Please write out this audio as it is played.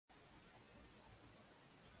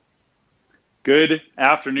Good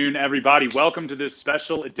afternoon, everybody. Welcome to this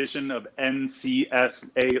special edition of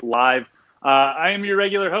NCSA Live. I am your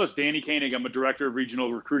regular host, Danny Koenig. I'm a director of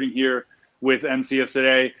regional recruiting here with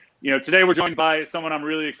NCSA. Today we're joined by someone I'm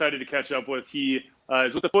really excited to catch up with. He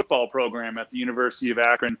is with the football program at the University of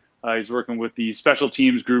Akron. He's working with the special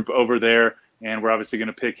teams group over there, and we're obviously going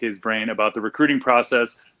to pick his brain about the recruiting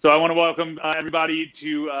process. So I want to welcome everybody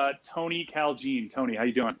to Tony Caljean. Tony, how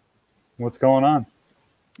you doing? What's going on?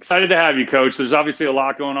 Excited to have you, Coach. There's obviously a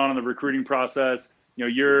lot going on in the recruiting process.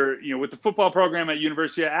 You're with the football program at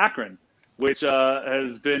University of Akron, which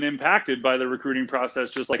has been impacted by the recruiting process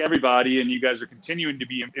just like everybody, and you guys are continuing to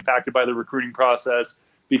be impacted by the recruiting process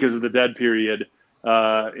because of the dead period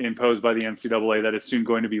imposed by the NCAA that is soon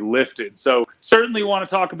going to be lifted. So certainly want to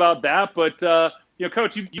talk about that, but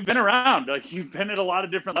Coach, you've been around, you've been at a lot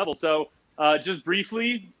of different levels. So just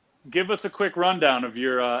briefly, give us a quick rundown of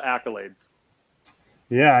your accolades.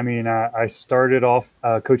 Yeah, I mean, I started off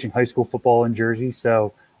coaching high school football in Jersey,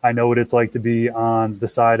 so I know what it's like to be on the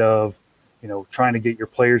side of, trying to get your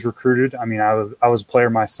players recruited. I mean, I was a player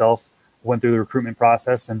myself, went through the recruitment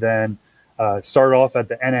process, and then started off at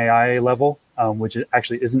the NAIA level, which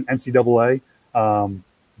actually isn't NCAA,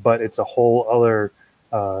 but it's a whole other,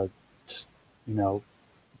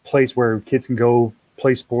 place where kids can go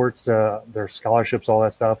play sports, their scholarships, all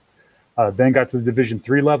that stuff. Then got to the Division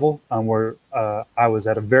III level, where I was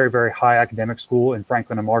at a very, very high academic school in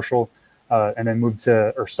Franklin and Marshall, and then moved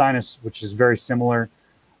to Ursinus, which is very similar,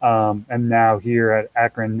 and now here at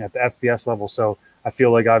Akron at the FBS level. So I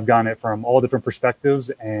feel like I've gotten it from all different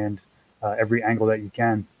perspectives and every angle that you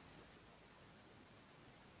can.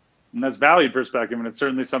 And that's valued perspective, and it's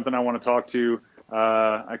certainly something I want to talk to.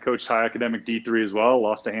 I coached high academic D3 as well,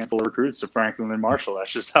 lost a handful of recruits to Franklin and Marshall.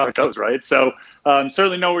 That's just how it goes, right? So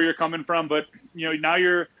certainly know where you're coming from, but now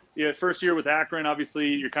you're first year with Akron. Obviously,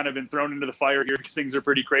 you're kind of been thrown into the fire here because things are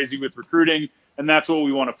pretty crazy with recruiting, and that's what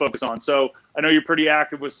we want to focus on. So I know you're pretty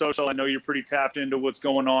active with social. I know you're pretty tapped into what's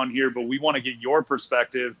going on here, but we want to get your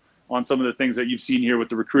perspective on some of the things that you've seen here with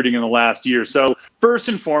the recruiting in the last year. So first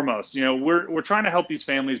and foremost, we're trying to help these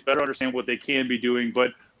families better understand what they can be doing,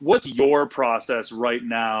 but what's your process right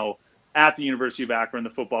now at the University of Akron, the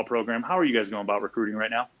football program? How are you guys going about recruiting right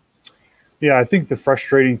now? Yeah, I think the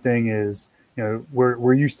frustrating thing is,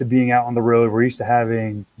 we're used to being out on the road. We're used to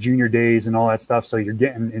having junior days and all that stuff. So you're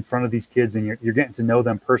getting in front of these kids and you're getting to know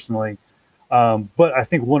them personally. But I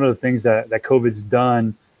think one of the things that COVID's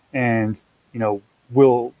done and,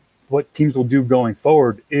 what teams will do going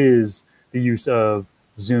forward is the use of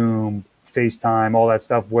Zoom, FaceTime, all that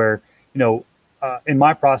stuff where, in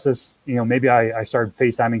my process, maybe I started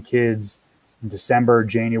FaceTiming kids in December,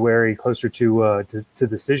 January, closer to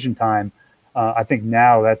decision time. I think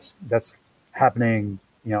now that's happening,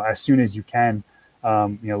 as soon as you can.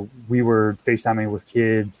 We were FaceTiming with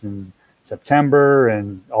kids in September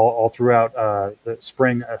and all throughout the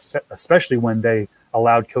spring, especially when they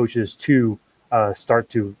allowed coaches to start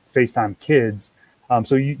to FaceTime kids.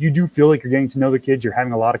 So you do feel like you're getting to know the kids. You're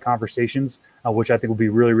having a lot of conversations, which I think will be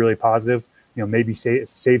really, really positive. Maybe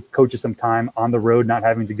save coaches some time on the road, not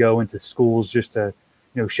having to go into schools just to,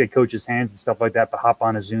 shake coaches' hands and stuff like that, but hop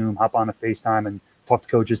on a Zoom, hop on a FaceTime and talk to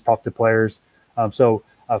coaches, talk to players. So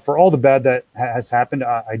for all the bad that has happened,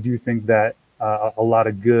 I do think that a lot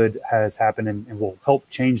of good has happened and will help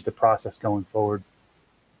change the process going forward.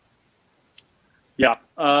 Yeah,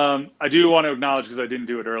 I do want to acknowledge, because I didn't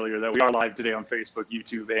do it earlier, that we are live today on Facebook,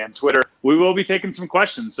 YouTube, and Twitter. We will be taking some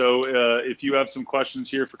questions. So if you have some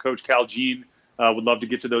questions here for Coach Caljean, would love to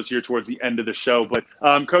get to those here towards the end of the show. But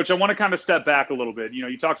Coach, I want to kind of step back a little bit.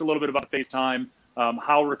 You talked a little bit about FaceTime,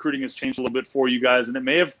 how recruiting has changed a little bit for you guys, and it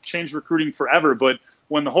may have changed recruiting forever. But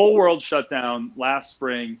when the whole world shut down last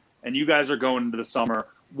spring and you guys are going into the summer,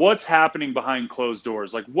 what's happening behind closed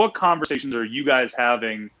doors? Like, what conversations are you guys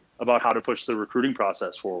having about how to push the recruiting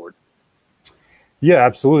process forward? Yeah,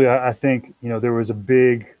 absolutely. I think, there was a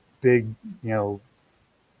big, we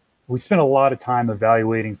spent a lot of time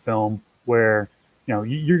evaluating film where,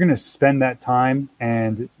 you're going to spend that time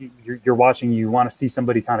and you're watching, you want to see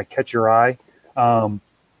somebody kind of catch your eye.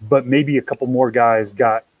 But maybe a couple more guys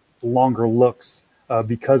got longer looks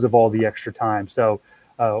because of all the extra time. So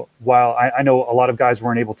while I know a lot of guys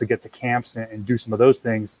weren't able to get to camps and do some of those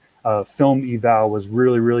things, film eval was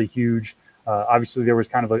really, really huge. Obviously, there was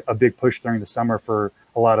kind of a big push during the summer for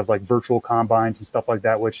a lot of like virtual combines and stuff like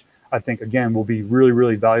that, which I think, again, will be really,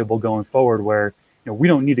 really valuable going forward, where, we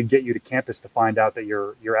don't need to get you to campus to find out that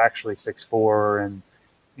you're actually 6'4" and,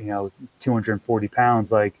 240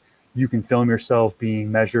 pounds. Like, you can film yourself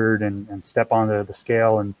being measured and step onto the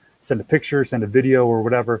scale and send a picture, send a video or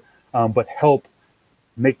whatever, but help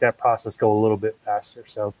make that process go a little bit faster.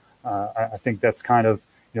 So I think that's kind of,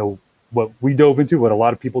 what we dove into, what a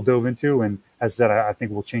lot of people dove into. And as I said, I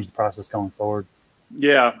think we'll change the process going forward.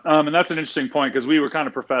 Yeah, and that's an interesting point because we were kind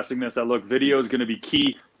of professing this, that, look, video is going to be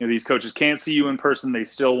key. These coaches can't see you in person. They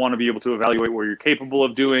still want to be able to evaluate what you're capable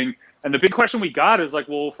of doing. And the big question we got is like,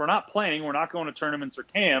 well, if we're not playing, we're not going to tournaments or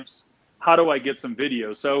camps, how do I get some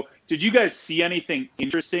video? So did you guys see anything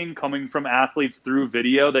interesting coming from athletes through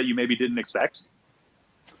video that you maybe didn't expect?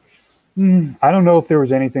 I don't know if there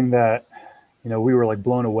was anything that, we were like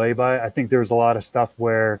blown away by. I think there's a lot of stuff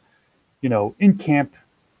where, in camp,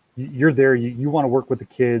 you're there, you want to work with the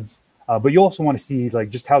kids, but you also want to see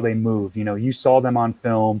like just how they move. You saw them on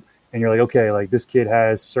film and you're like, okay, like this kid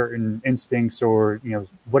has certain instincts or,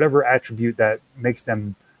 whatever attribute that makes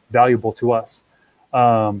them valuable to us.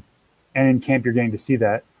 And in camp, you're getting to see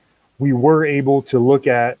that. We were able to look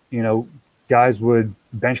at, guys would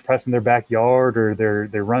bench press in their backyard, or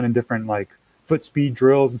they're running different like foot speed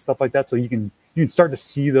drills and stuff like that. So you can start to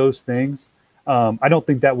see those things. I don't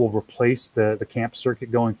think that will replace the camp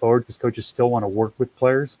circuit going forward because coaches still want to work with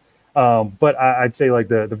players. But I'd say like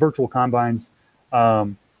the virtual combines,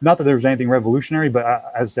 not that there's anything revolutionary, but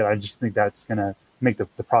as I said, I just think that's going to make the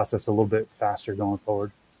process a little bit faster going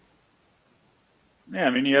forward. Yeah, I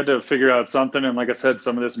mean, you had to figure out something. And like I said,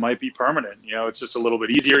 some of this might be permanent. It's just a little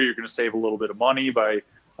bit easier. You're going to save a little bit of money by,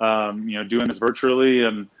 doing this virtually.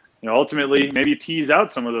 And, ultimately, maybe tease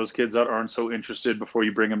out some of those kids that aren't so interested before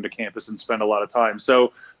you bring them to campus and spend a lot of time.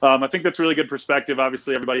 So I think that's really good perspective.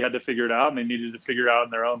 Obviously, everybody had to figure it out, and they needed to figure it out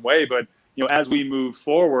in their own way. But, as we move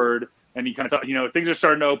forward and you kind of, things are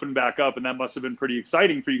starting to open back up, and that must have been pretty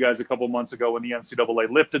exciting for you guys a couple months ago when the NCAA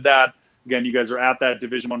lifted that. Again, you guys are at that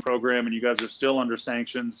Division I program, and you guys are still under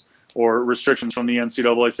sanctions or restrictions from the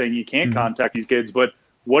NCAA saying you can't contact these kids. But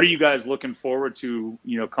what are you guys looking forward to,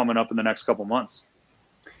 coming up in the next couple months?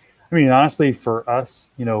 I mean, honestly, for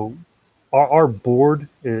us, our board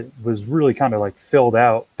was really kind of like filled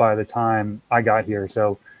out by the time I got here.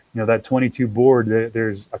 So, that 22 board,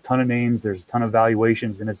 there's a ton of names, there's a ton of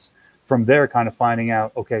evaluations, and it's from there kind of finding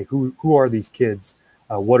out, okay, who are these kids?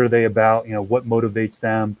 What are they about? What motivates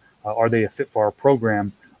them? Are they a fit for our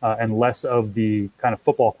program? And less of the kind of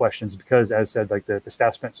football questions, because as I said, like the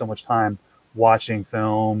staff spent so much time watching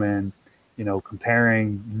film and,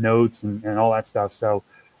 comparing notes and all that stuff. So,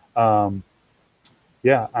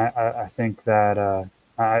 yeah, I think that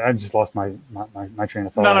I just lost my train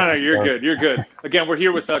of thought. No, you're good. You're good. Again, we're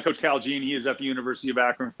here with Coach Caljean. He is at the University of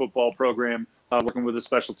Akron football program, working with the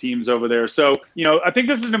special teams over there. So, I think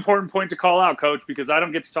this is an important point to call out, Coach, because I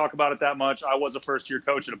don't get to talk about it that much. I was a first-year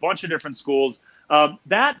coach at a bunch of different schools.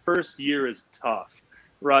 That first year is tough,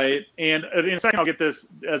 right? And in a second, I'll get this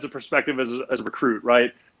as a perspective as a recruit,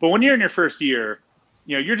 right? But when you're in your first year,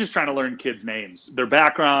 you're just trying to learn kids' names, their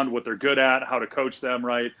background, what they're good at, how to coach them,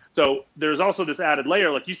 right? So there's also this added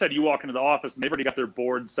layer. Like you said, you walk into the office and they've already got their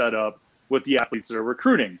board set up with the athletes that are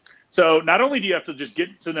recruiting. So not only do you have to just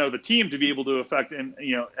get to know the team to be able to affect and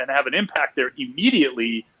have an impact there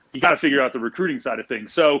immediately, you got to figure out the recruiting side of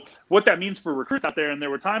things. So what that means for recruits out there, and there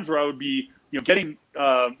were times where I would be, getting,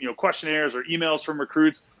 questionnaires or emails from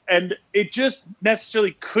recruits, and it just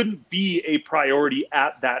necessarily couldn't be a priority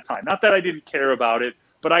at that time. Not that I didn't care about it,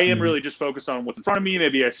 but I am really just focused on what's in front of me.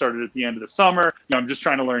 Maybe I started at the end of the summer. I'm just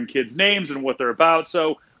trying to learn kids' names and what they're about.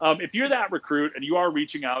 So if you're that recruit and you are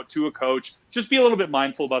reaching out to a coach, just be a little bit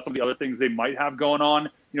mindful about some of the other things they might have going on.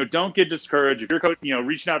 Don't get discouraged. If you're coach,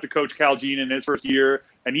 reaching out to Coach Caljean in his first year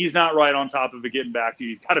and he's not right on top of it getting back to you,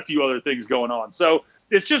 he's got a few other things going on. So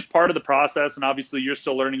it's just part of the process. And obviously you're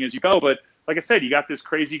still learning as you go. But like I said, you got this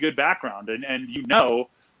crazy good background and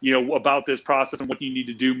about this process and what you need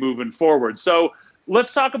to do moving forward. So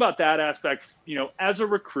let's talk about that aspect, as a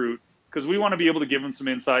recruit, because we want to be able to give them some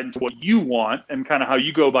insight into what you want and kind of how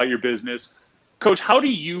you go about your business. Coach, how do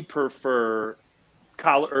you prefer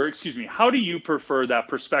that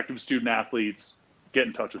prospective student athletes get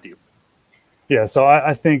in touch with you? Yeah, so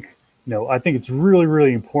I think it's really,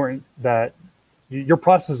 really important that your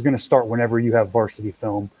process is going to start whenever you have varsity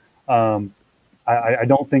film. I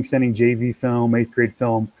don't think sending JV film, 8th grade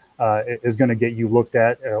film, is going to get you looked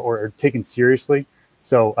at or taken seriously.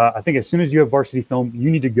 So I think as soon as you have varsity film, you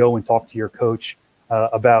need to go and talk to your coach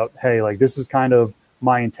about, hey, like this is kind of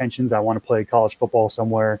my intentions. I want to play college football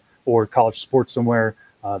somewhere or college sports somewhere.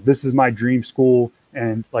 This is my dream school.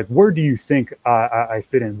 And like, where do you think I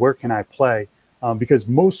fit in? Where can I play? Because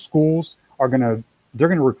most schools they're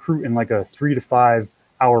going to recruit in like a 3 to 5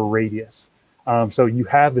 hour radius. So you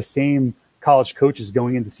have the same college coaches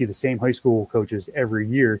going in to see the same high school coaches every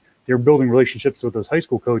year. They're building relationships with those high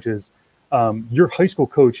school coaches. Your high school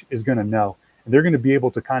coach is going to know. they're going to be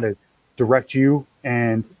able to kind of direct you,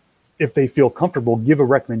 and if they feel comfortable, give a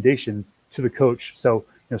recommendation to the coach. So,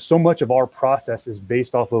 so much of our process is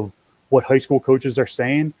based off of what high school coaches are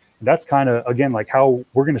saying. And that's kind of, again, like how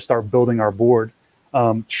we're going to start building our board.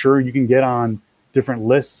 Sure, you can get on different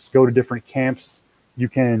lists, go to different camps. You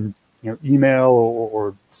can, email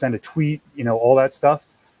or send a tweet, all that stuff.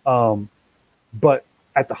 But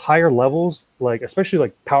at the higher levels, like especially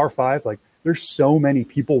like Power 5, like there's so many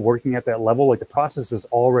people working at that level. Like the process is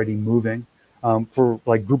already moving. For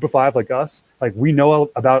like Group of 5, like us, like we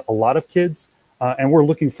know about a lot of kids, and we're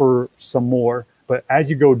looking for some more. But as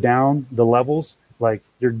you go down the levels, like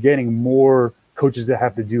you're getting more coaches that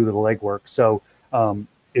have to do the legwork. So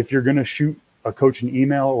if you're going to shoot a coach an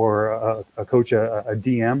email or a coach a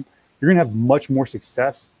DM, you're going to have much more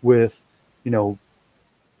success with,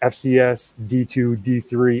 FCS, D2,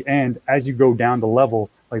 D3. And as you go down the level,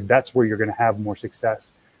 like that's where you're going to have more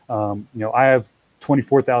success. I have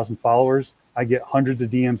 24,000 followers. I get hundreds of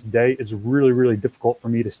DMs a day. It's really, really difficult for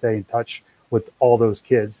me to stay in touch with all those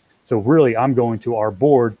kids. So really, I'm going to our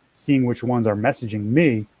board, seeing which ones are messaging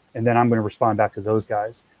me, and then I'm going to respond back to those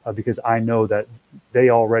guys because I know that they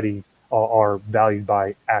already are valued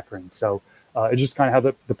by Akron. So it's just kind of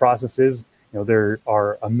how the process is. There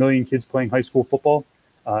are 1 million kids playing high school football,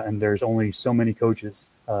 and there's only so many coaches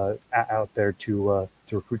out there to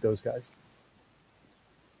recruit those guys.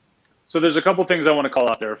 So there's a couple things I want to call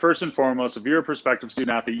out there. First and foremost, if you're a prospective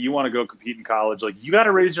student athlete, you want to go compete in college, like you got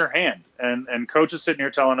to raise your hand. And coach is sitting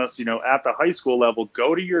here telling us, at the high school level,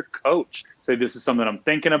 go to your coach. Say, this is something I'm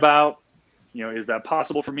thinking about. Is that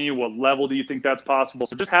possible for me? What level do you think that's possible?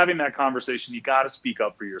 So just having that conversation, you got to speak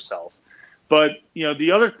up for yourself. But,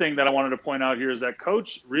 the other thing that I wanted to point out here is that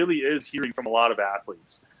coach really is hearing from a lot of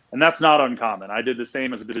athletes. And that's not uncommon. I did the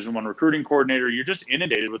same as a Division I recruiting coordinator. You're just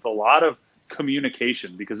inundated with a lot of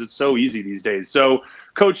communication because it's so easy these days. So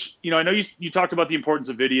coach, I know you talked about the importance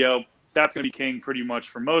of video. That's going to be king pretty much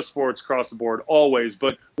for most sports across the board always.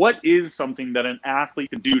 But what is something that an athlete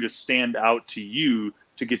can do to stand out to you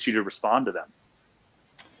to get you to respond to them?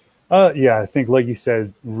 Yeah, I think like you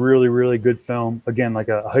said, really, really good film. Again, like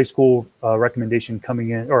a high school recommendation coming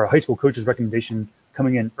in, or a high school coach's recommendation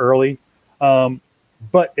coming in early.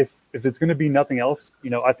 But if it's going to be nothing else,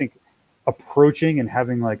 I think approaching and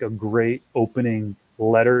having like a great opening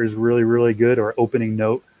letter is really, really good, or opening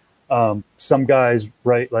note. Some guys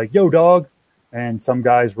write like, yo, dog, and some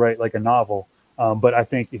guys write like a novel. But I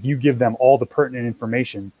think if you give them all the pertinent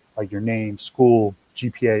information, like your name, school,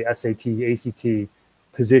 GPA, SAT, ACT,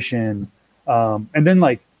 position, and then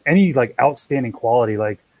like any like outstanding quality,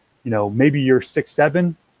 like, maybe you're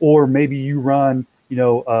 6'7", or maybe you run,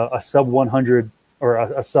 a sub 100 or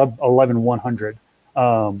a sub 11 100.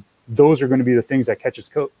 Those are going to be the things that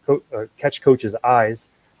catch coaches' eyes.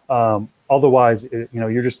 Otherwise,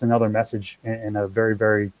 you're just another message in a very,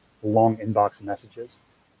 very long inbox of messages.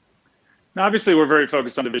 Now, obviously, we're very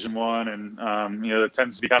focused on Division I, and it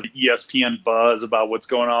tends to be kind of ESPN buzz about what's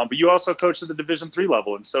going on. But you also coached at the Division III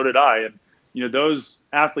level, and so did I. And those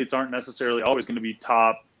athletes aren't necessarily always going to be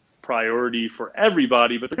top priority for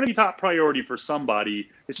everybody, but they're going to be top priority for somebody.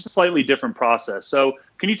 It's just a slightly different process. So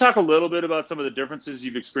can you talk a little bit about some of the differences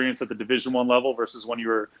you've experienced at the Division I level versus when you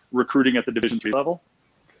were recruiting at the Division III level?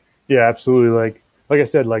 Yeah, absolutely. Like I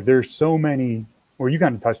said, like there's so many, or you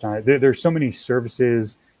kind of touched on it. There's so many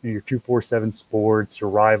services, your 247 Sports,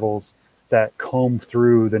 your Rivals, that comb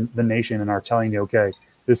through the nation and are telling you, okay,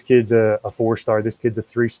 this kid's a 4-star, this kid's a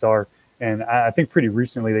 3-star. And I think pretty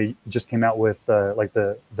recently they just came out with like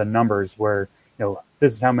the numbers where,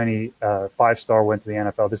 this is how many 5-star went to the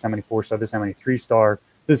NFL, this is how many 4-star, this is how many 3-star,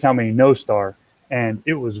 this is how many no-star. And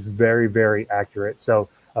it was very, very accurate. So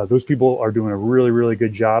those people are doing a really, really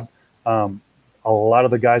good job. A lot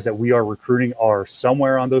of the guys that we are recruiting are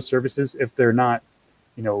somewhere on those services. If they're not,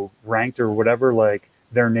 ranked or whatever, like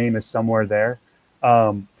their name is somewhere there.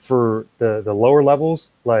 For the lower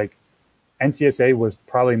levels, like NCSA was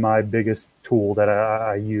probably my biggest tool that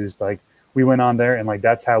I used. Like we went on there and like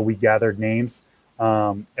that's how we gathered names,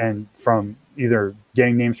 and from either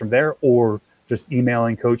getting names from there or just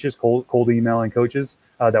emailing coaches, cold emailing coaches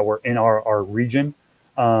that were in our region.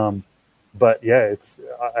 But yeah, it's,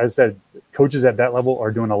 as I said, coaches at that level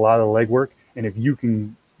are doing a lot of the legwork. And if you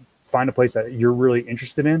can find a place that you're really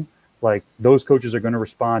interested in, like those coaches are going to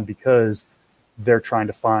respond because they're trying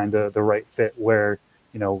to find the right fit where,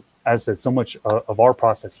 as I said, so much of our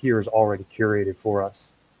process here is already curated for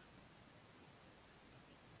us.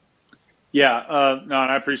 Yeah, no,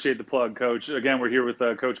 and I appreciate the plug, Coach. Again, we're here with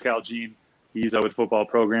Coach Caljean. He's with the football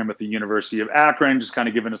program at the University of Akron, just kind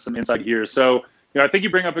of giving us some insight here. So, I think you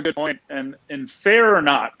bring up a good point, and fair or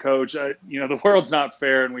not, Coach, the world's not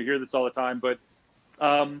fair, and we hear this all the time. But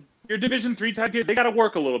your Division III type kids, they got to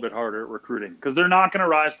work a little bit harder at recruiting because they're not going to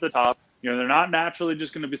rise to the top. They're not naturally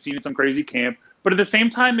just going to be seen at some crazy camp. But at the same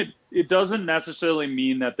time, it doesn't necessarily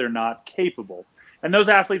mean that they're not capable. And those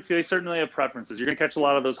athletes, they certainly have preferences. You're going to catch a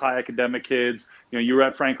lot of those high academic kids. You were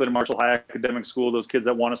at Franklin and Marshall High Academic School, those kids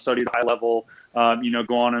that want to study at a high level,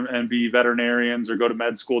 go on and be veterinarians or go to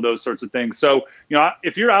med school, those sorts of things. So,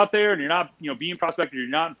 if you're out there and you're not, being prospected, you're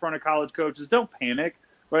not in front of college coaches, don't panic,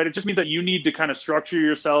 right? It just means that you need to kind of structure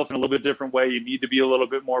yourself in a little bit different way. You need to be a little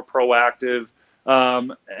bit more proactive.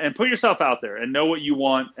 And put yourself out there and know what you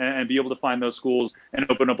want and be able to find those schools and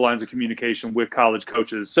open up lines of communication with college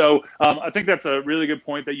coaches. So I think that's a really good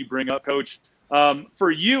point that you bring up, Coach. For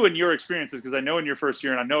you and your experiences, because I know in your first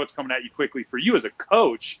year, and I know it's coming at you quickly, for you as a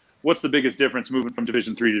coach, what's the biggest difference moving from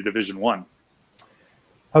Division III to Division I?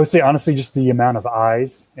 I would say, honestly, just the amount of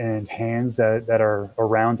eyes and hands that are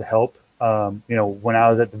around to help. When I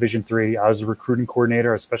was at Division III, I was a recruiting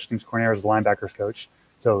coordinator, a special teams coordinator, as a linebackers coach.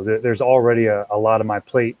 So there's already a lot on my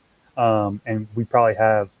plate, and we probably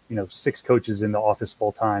have 6 coaches in the office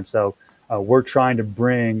full time. So we're trying to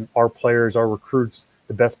bring our players, our recruits,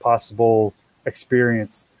 the best possible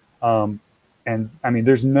experience. And I mean,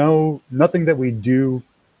 there's nothing that we do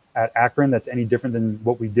at Akron that's any different than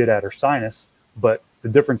what we did at Ursinus. But the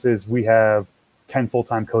difference is we have 10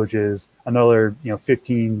 full-time coaches, another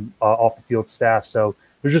 15 off the field staff. So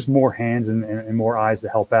there's just more hands and more eyes to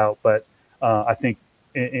help out. But I think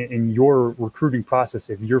in your recruiting process,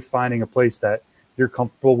 if you're finding a place that you're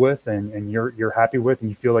comfortable with and you're happy with, and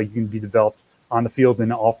you feel like you can be developed on the field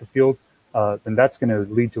and off the field, then that's going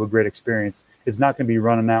to lead to a great experience. It's not going to be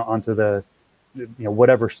running out onto the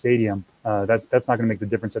whatever stadium. That's not going to make the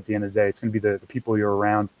difference at the end of the day. It's going to be the people you're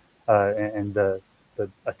around and the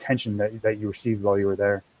attention that you received while you were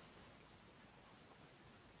there.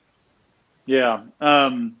 Yeah.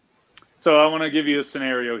 So I want to give you a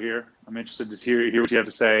scenario here. I'm interested to hear what you have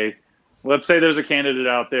to say. Let's say there's a candidate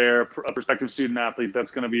out there, a prospective student athlete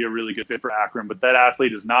that's going to be a really good fit for Akron, but that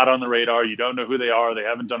athlete is not on the radar. You don't know who they are. They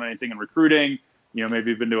haven't done anything in recruiting.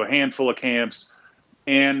 Maybe been to a handful of camps,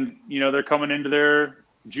 and they're coming into their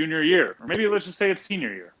junior year, or maybe let's just say it's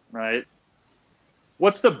senior year, right?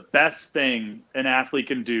 What's the best thing an athlete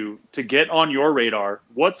can do to get on your radar?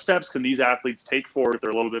 What steps can these athletes take forward if they're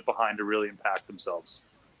a little bit behind to really impact themselves?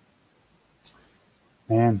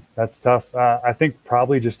 Man, that's tough. I think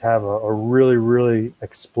probably just have a really, really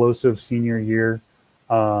explosive senior year.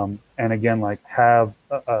 And again, have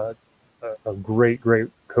a great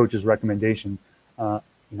coach's recommendation.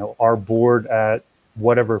 Our board at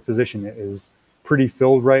whatever position is pretty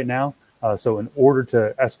filled right now. So in order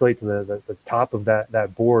to escalate to the top of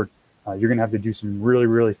that board, you're going to have to do some really,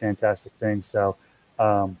 really fantastic things. So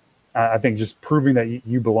I think just proving that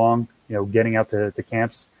you belong, getting out to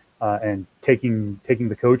camps, and taking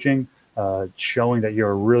the coaching, showing that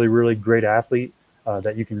you're a really, really great athlete,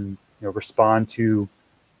 that you can respond to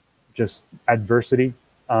just adversity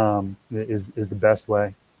is the best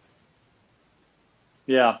way.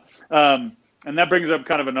 Yeah. And that brings up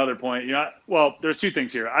kind of another point. Well, there's 2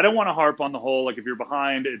 things here. I don't want to harp on the whole, if you're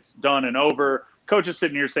behind, it's done and over. Coach is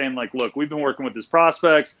sitting here saying, look, we've been working with these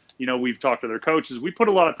prospects. We've talked to their coaches. We put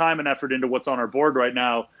a lot of time and effort into what's on our board right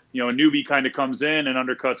now. A newbie kind of comes in and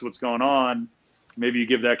undercuts what's going on. Maybe you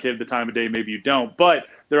give that kid the time of day, maybe you don't. But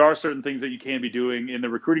there are certain things that you can be doing in the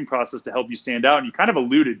recruiting process to help you stand out. And you kind of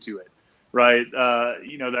alluded to it, right?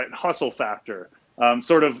 That hustle factor.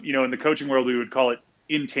 Sort of, in the coaching world, we would call it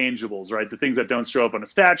intangibles, right? The things that don't show up on a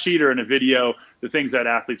stat sheet or in a video, the things that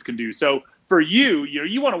athletes can do. So for you,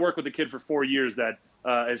 you want to work with a kid for 4 years that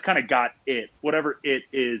has kind of got it, whatever it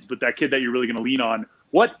is, but that kid that you're really going to lean on.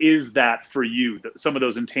 What is that for you, some of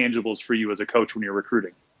those intangibles for you as a coach when you're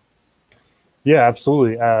recruiting? Yeah,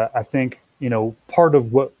 absolutely. I think, part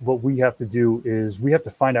of what we have to do is we have to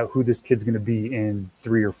find out who this kid's going to be in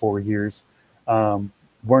 3 or 4 years.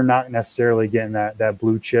 We're not necessarily getting that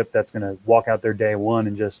blue chip that's going to walk out there day one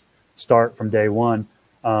and just start from day one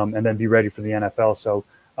and then be ready for the NFL. So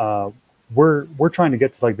we're trying to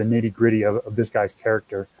get to the nitty gritty of this guy's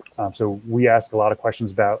character. So we ask a lot of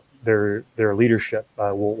questions about their leadership.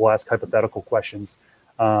 We'll ask hypothetical questions.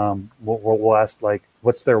 We'll ask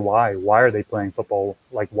what's their why? Why are they playing football?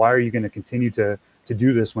 Why are you going to continue to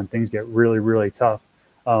do this when things get really, really tough?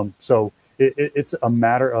 So it's a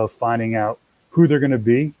matter of finding out who they're going to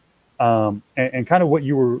be, and kind of what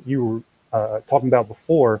you were talking about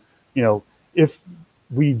before. If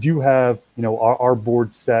we do have our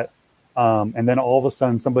board set, and then all of a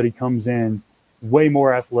sudden somebody comes in way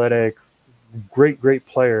more athletic, great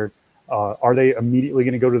player, Are they immediately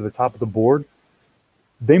going to go to the top of the board?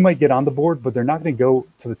 They might get on the board, but they're not going to go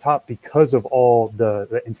to the top because of all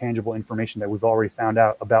the intangible information that we've already found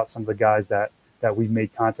out about some of the guys that we've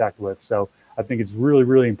made contact with. So I think it's really,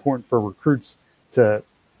 really important for recruits to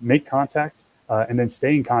make contact and then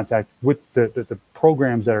stay in contact with the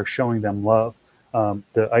programs that are showing them love.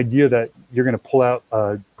 The idea that you're going to pull out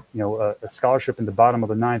a scholarship in the bottom of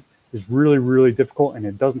the ninth is really, really difficult, and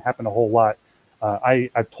it doesn't happen a whole lot.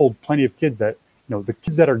 I've told plenty of kids that, the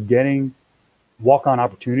kids that are getting walk-on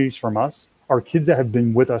opportunities from us are kids that have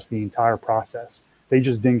been with us the entire process. They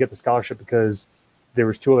just didn't get the scholarship because there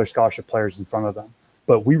was 2 other scholarship players in front of them.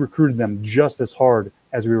 But we recruited them just as hard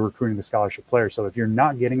as we were recruiting the scholarship players. So if you're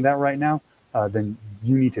not getting that right now, then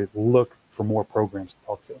you need to look for more programs to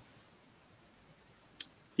talk to.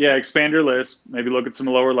 Yeah, expand your list, maybe look at some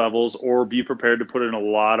lower levels, or be prepared to put in a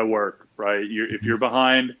lot of work, right? If you're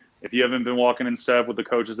behind, if you haven't been walking in step with the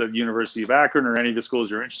coaches at the University of Akron or any of the schools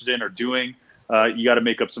you're interested in or doing, you got to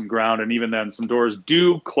make up some ground. And even then, some doors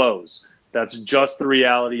do close. That's just the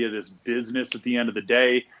reality of this business at the end of the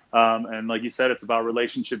day. And like you said, it's about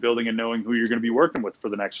relationship building and knowing who you're going to be working with for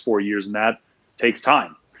the next 4 years. And that takes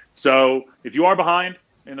time. So if you are behind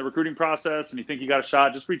in the recruiting process and you think you got a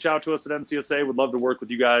shot, just reach out to us at NCSA. We'd love to work with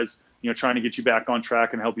you guys, trying to get you back on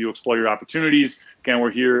track and help you explore your opportunities. Again,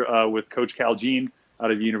 we're here with Coach Caljean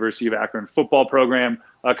out of the University of Akron football program.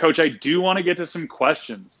 Coach, I do want to get to some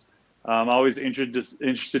questions. I'm always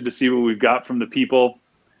interested to see what we've got from the people.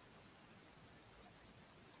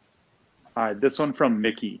 All right, this one from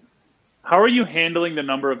Mickey. How are you handling the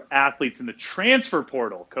number of athletes in the transfer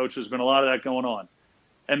portal? Coach, there's been a lot of that going on.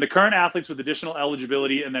 And the current athletes with additional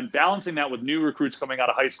eligibility, and then balancing that with new recruits coming out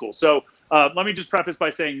of high school. So let me just preface by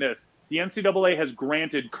saying this. The NCAA has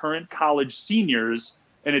granted current college seniors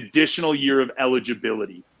an additional year of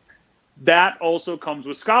eligibility. That also comes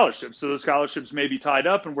with scholarships. So the scholarships may be tied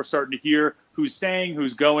up, and we're starting to hear who's staying,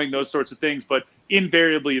 who's going, those sorts of things. But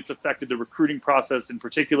invariably, it's affected the recruiting process, in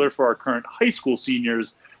particular for our current high school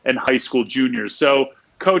seniors and high school juniors. So,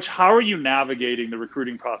 Coach, how are you navigating the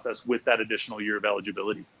recruiting process with that additional year of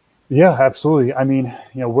eligibility? Yeah, absolutely. I mean,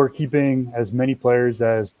 we're keeping as many players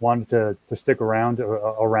as wanted to stick around.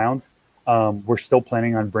 We're still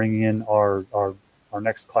planning on bringing in our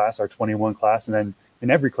next class, our 21 class, and then in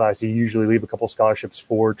every class, you usually leave a couple scholarships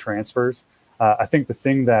for transfers. I think the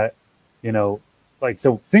thing that, so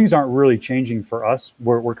things aren't really changing for us.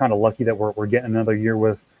 We're kind of lucky that we're getting another year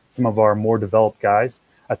with some of our more developed guys.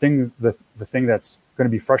 I think the thing that's going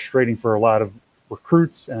to be frustrating for a lot of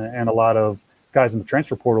recruits and a lot of guys in the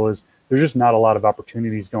transfer portal is there's just not a lot of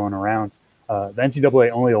opportunities going around. The NCAA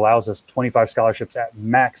only allows us 25 scholarships at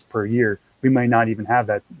max per year. We may not even have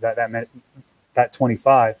that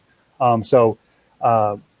 25.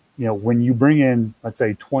 When you bring in, let's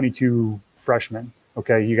say, 22 freshmen,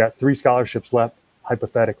 okay, you got 3 scholarships left,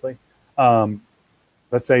 hypothetically.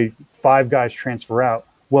 Let's say 5 guys transfer out.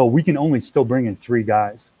 Well, we can only still bring in 3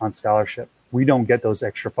 guys on scholarship. We don't get those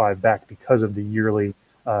extra 5 back because of the yearly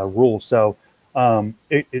rule. So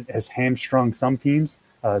it has hamstrung some teams.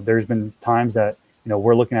 There's been times that,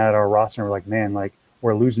 we're looking at our roster and we're like, man,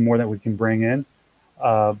 we're losing more than we can bring in.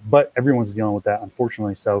 But everyone's dealing with that,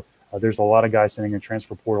 unfortunately. So there's a lot of guys sitting in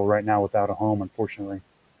transfer portal right now without a home, unfortunately.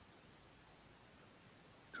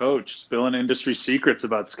 Coach, spilling industry secrets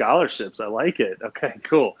about scholarships. I like it. Okay,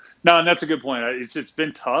 cool. No, and that's a good point. It's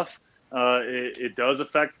been tough. It does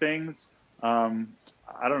affect things.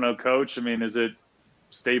 I don't know, Coach. I mean, is it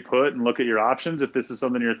stay put and look at your options if this is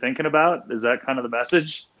something you're thinking about? Is that kind of the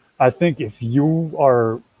message? I think if you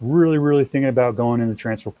are really, really thinking about going in the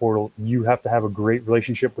transfer portal, you have to have a great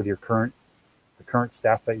relationship with the current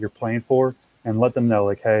staff that you're playing for, and let them know,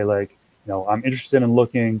 hey, I'm interested in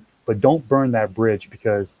looking, but don't burn that bridge,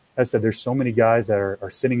 because as I said, there's so many guys that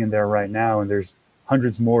are sitting in there right now, and there's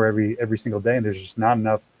hundreds more every single day, and there's just not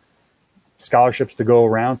enough scholarships to go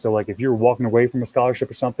around. So if you're walking away from a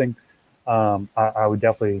scholarship or something, I would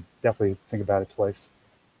definitely think about it twice.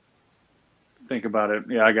 Think about it.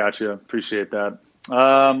 Yeah, I got you. Appreciate that.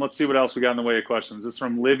 Let's see what else we got in the way of questions. This is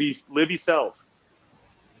from Livy Self.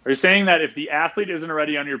 Are you saying that if the athlete isn't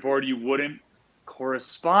already on your board, you wouldn't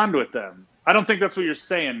correspond with them? I don't think that's what you're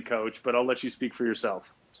saying, Coach, but I'll let you speak for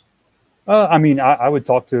yourself. I would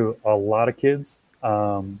talk to a lot of kids.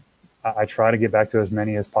 I try to get back to as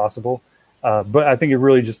many as possible. But I think it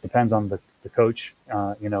really just depends on the coach.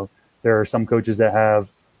 There are some coaches that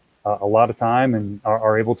have a lot of time and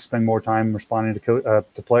are able to spend more time responding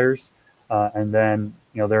to players. And then,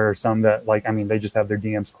 there are some that they just have their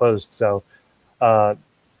DMs closed. So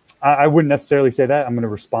I wouldn't necessarily say that. I'm going to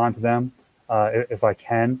respond to them if I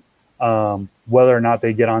can. Whether or not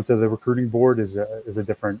they get onto the recruiting board is a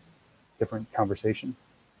different conversation.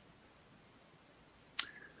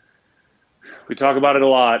 We talk about it a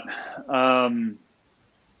lot.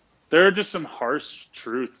 There are just some harsh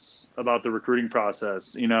truths about the recruiting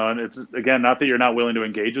process, and it's, again, not that you're not willing to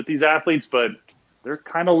engage with these athletes, but they're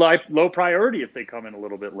kind of low priority if they come in a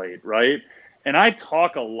little bit late, right? And I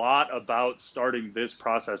talk a lot about starting this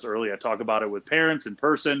process early. I talk about it with parents in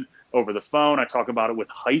person, over the phone. I talk about it with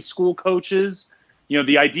high school coaches.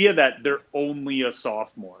 The idea that they're only a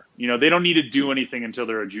sophomore, they don't need to do anything until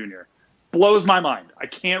they're a junior, blows my mind. I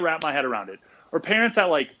can't wrap my head around it. Or parents that,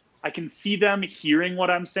 like, I can see them hearing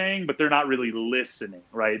what I'm saying, but they're not really listening,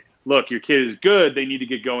 right? Look, your kid is good. They need to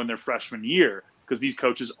get going their freshman year because these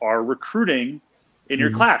coaches are recruiting in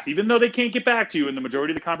your class. Even though they can't get back to you and the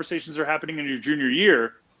majority of the conversations are happening in your junior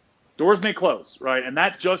year, doors may close, right? And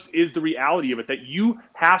that just is the reality of it, that you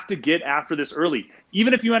have to get after this early.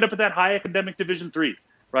 Even if you end up at that high academic Division III,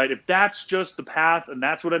 right? If that's just the path and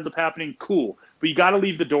that's what ends up happening, cool. But you got to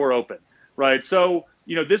leave the door open, right? So,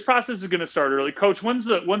 this process is going to start early. Coach, when's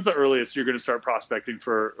the earliest you're going to start prospecting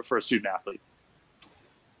for a student athlete?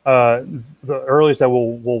 The earliest that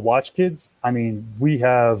we'll watch kids. I mean, we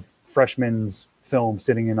have freshmen's film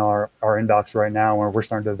sitting in our inbox right now, and we're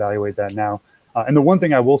starting to evaluate that now. And the one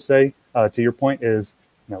thing I will say to your point is,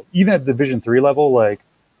 even at Division III level, like,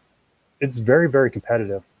 it's very, very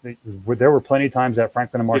competitive. There were plenty of times at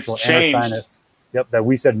Franklin and Marshall and Sinus, that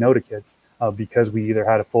we said no to kids because we either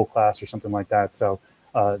had a full class or something like that. So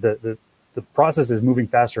the process is moving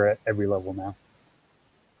faster at every level now.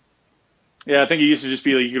 Yeah, I think it used to just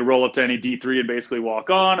be like you could roll up to any D3 and basically walk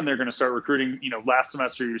on, and they're going to start recruiting, last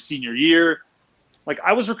semester of your senior year. Like,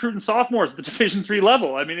 I was recruiting sophomores at the Division III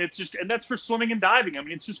level. I mean, it's just, and that's for swimming and diving. I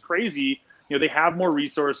mean, it's just crazy. They have more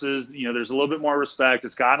resources. There's a little bit more respect.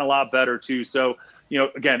 It's gotten a lot better too. So,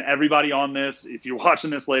 again, everybody on this, if you're watching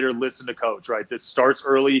this later, listen to Coach, right? This starts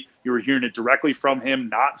early. You were hearing it directly from him,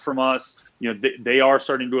 not from us. They are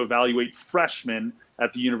starting to evaluate freshmen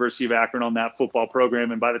at the University of Akron on that football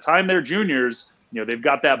program. And by the time they're juniors, they've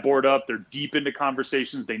got that board up. They're deep into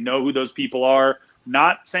conversations. They know who those people are.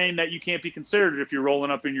 Not saying that you can't be considered if you're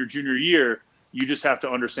rolling up in your junior year. You just have to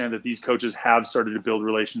understand that these coaches have started to build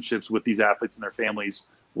relationships with these athletes and their families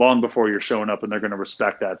long before you're showing up, and they're going to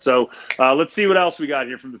respect that. So let's see what else we got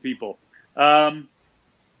here from the people. Does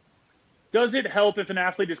it help if an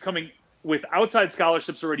athlete is coming with outside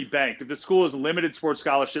scholarships already banked, if the school has limited sports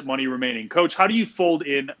scholarship money remaining? Coach, how do you fold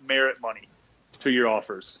in merit money to your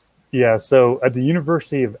offers? Yeah, so at the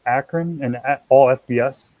University of Akron and at all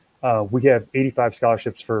FBS, we have 85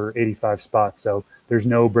 scholarships for 85 spots. So there's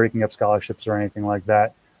no breaking up scholarships or anything like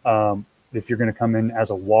that. If you're going to come in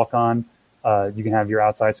as a walk-on, you can have your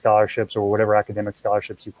outside scholarships or whatever academic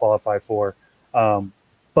scholarships you qualify for.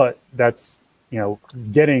 But that's,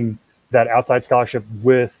 getting that outside scholarship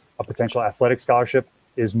with a potential athletic scholarship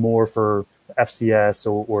is more for FCS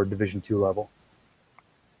or Division II level.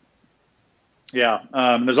 Yeah.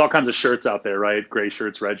 There's all kinds of shirts out there, right? Gray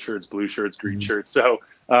shirts, red shirts, blue shirts, green shirts. So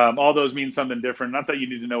all those mean something different. Not that you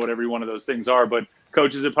need to know what every one of those things are, but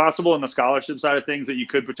Coach, is it possible in the scholarship side of things that you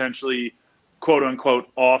could potentially, quote unquote,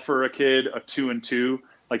 offer a kid a 2-2?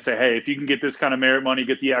 Like, say, hey, if you can get this kind of merit money,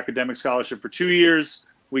 get the academic scholarship for 2 years,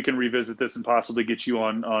 we can revisit this and possibly get you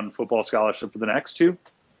on football scholarship for the next 2?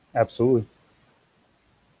 Absolutely.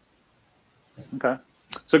 Okay.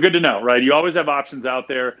 So good to know, right? You always have options out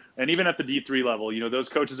there. And even at the D3 level, those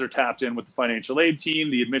coaches are tapped in with the financial aid team,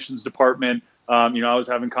 the admissions department. I was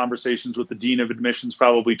having conversations with the dean of admissions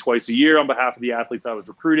probably twice a year on behalf of the athletes I was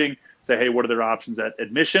recruiting. Say, hey, what are their options at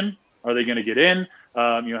admission? Are they going to get in?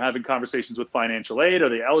 Having conversations with financial aid. Are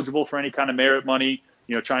they eligible for any kind of merit money?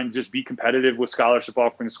 Trying to just be competitive with scholarship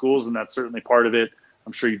offering schools. And that's certainly part of it.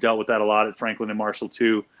 I'm sure you dealt with that a lot at Franklin and Marshall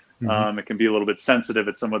too. It can be a little bit sensitive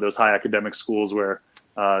at some of those high academic schools where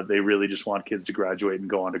they really just want kids to graduate and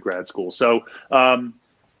go on to grad school. So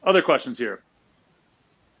other questions here.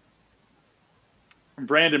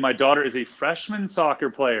 Brandon, my daughter is a freshman soccer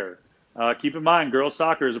player. Keep in mind, girls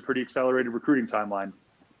soccer is a pretty accelerated recruiting timeline.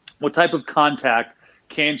 What type of contact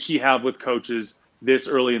can she have with coaches this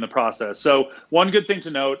early in the process? So one good thing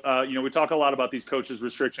to note, we talk a lot about these coaches'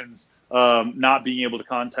 restrictions, not being able to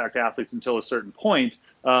contact athletes until a certain point,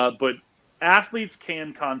 but athletes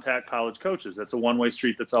can contact college coaches. That's a one-way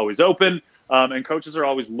street that's always open, and coaches are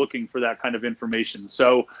always looking for that kind of information.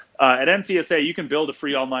 So at NCSA, you can build a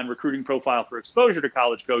free online recruiting profile for exposure to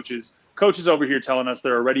college coaches. Coaches over here telling us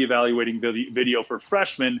they're already evaluating video for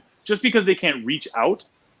freshmen. Just because they can't reach out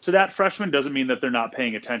to that freshman doesn't mean that they're not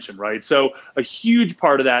paying attention, right? So a huge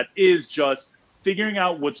part of that is just figuring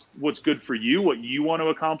out what's good for you, what you want to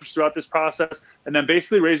accomplish throughout this process, and then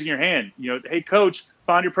basically raising your hand. Hey, coach,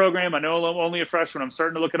 found your program. I know I'm only a freshman. I'm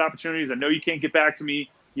starting to look at opportunities. I know you can't get back to me.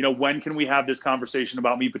 When can we have this conversation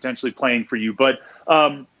about me potentially playing for you? But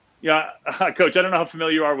Coach, I don't know how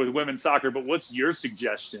familiar you are with women's soccer, but what's your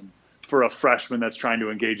suggestion for a freshman that's trying to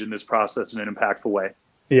engage in this process in an impactful way?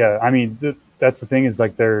 Yeah, I mean, that's the thing is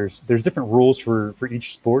like there's different rules for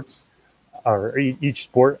each sports or each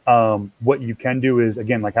sport. What you can do is,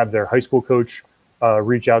 again, like have their high school coach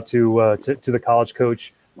reach out to the college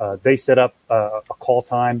coach. They set up a call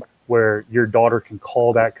time where your daughter can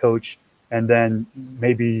call that coach, and then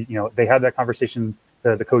maybe they have that conversation.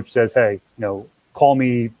 The coach says, "Hey, call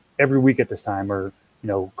me every week at this time, or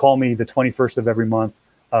call me the 21st of every month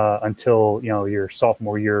until your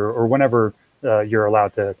sophomore year or whenever you're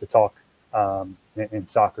allowed to talk in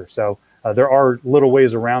soccer." So there are little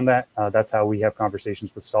ways around that. That's how we have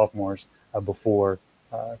conversations with sophomores before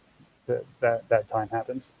that time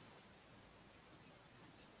happens.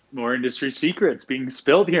 More industry secrets being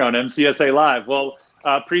spilled here on MCSA Live. Well,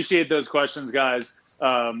 appreciate those questions, guys.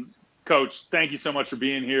 Coach, thank you so much for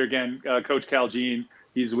being here again. Coach Caljean,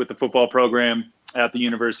 he's with the football program at the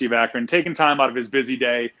University of Akron, taking time out of his busy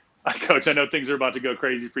day. Coach, I know things are about to go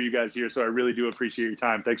crazy for you guys here, so I really do appreciate your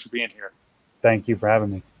time. Thanks for being here. Thank you for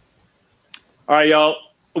having me. All right, y'all.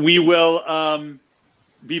 We will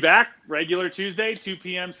be back regular Tuesday, 2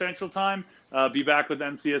 p.m. Central Time. Be back with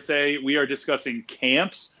MCSA. We are discussing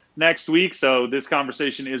camps next week, so this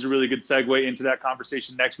conversation is a really good segue into that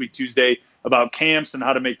conversation next week, Tuesday, about camps and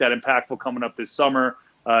how to make that impactful coming up this summer.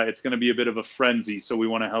 It's going to be a bit of a frenzy, so we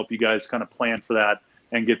want to help you guys kind of plan for that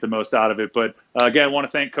and get the most out of it. But again, I want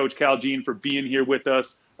to thank Coach Caljean for being here with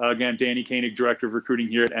us. Again, Danny Koenig, Director of Recruiting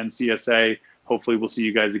here at NCSA. Hopefully we'll see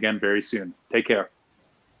you guys again very soon. Take care.